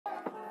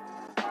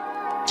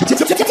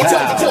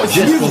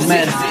Just for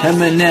men,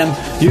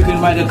 Eminem. You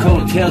can write a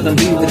coattails and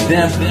be with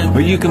them,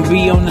 or you can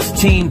be on this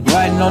team,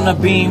 riding on a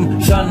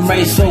beam. Sun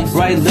rays so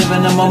bright,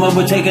 living the moment,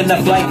 we're taking the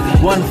flight.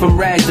 One from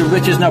rags to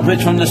riches, not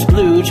rich from the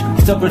splooge.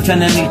 Still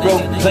pretending he's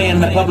broke,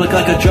 playing the public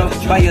like a joke.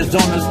 By his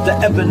owners, the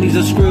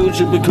Ebenezer Scrooge.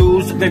 Should be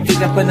cool, so they pick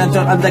up and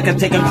I like to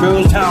take a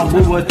cruise. Town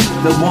Woodward,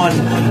 the one,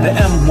 the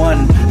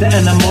M1, the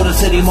N of Motor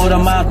City, Motor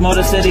Mouth,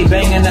 Motor City,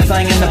 banging the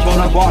slang in the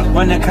photo bar.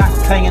 When the cock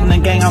clanging the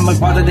gang, I'm a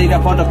part of the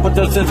data for the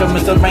photo system,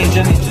 Mr.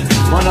 Arranging.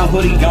 Run a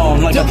hoodie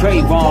on like a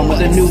Trayvon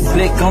with a new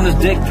flick on his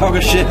dick,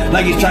 talking shit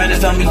like he's trying to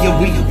tell me you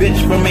weak bitch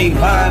from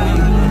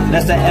Avon.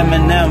 That's the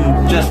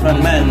Eminem, just for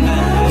men.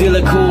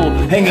 Dealer cool,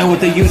 hanging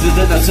with the users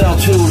that I sell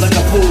to like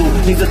a fool.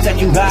 Needs to set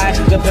you high,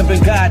 the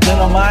pimpin' guy,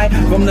 don't mind.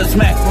 From the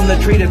smack, from the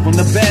treated, from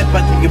the bad, but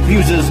the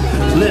abusers.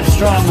 Live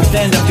strong, but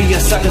stand up, be a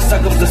sucker,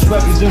 suck up the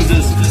scrubby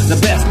losers. The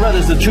best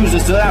brothers, the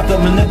choosers, to out to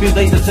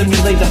manipulate, to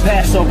simulate, the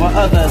pass over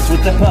others.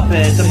 With the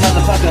puppets, the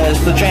motherfuckers,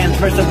 the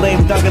transverse, the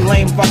lame, dog and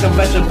lame, fucking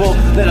vegetable.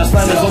 That are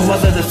slamming on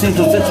mother that seems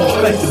so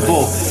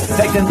disrespectable.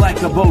 Acting like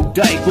a Bo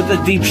Dyke with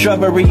a deep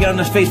shrubbery on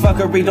his face,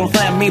 fuckery. Don't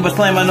slam me, but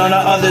slamming on the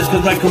others,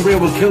 cause my career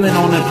was killing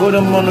on it, put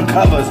them on the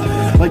covers.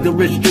 Like the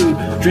rich dude,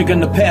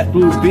 drinking the path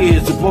blue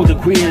beers, support the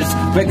queers,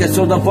 break it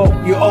so the vote,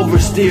 you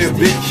oversteer,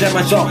 bitch. At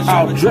my talk,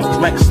 I'll drift,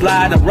 wreck,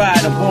 slide, or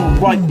ride, I'm on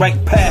the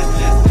right path.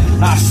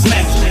 I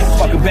smash that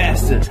fucking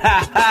bastard,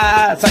 ha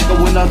ha.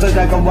 Psycho windows,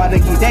 I can ride a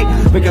key day,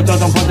 because I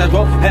don't put that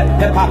rope,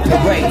 hip hop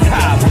parade,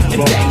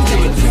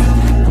 ha.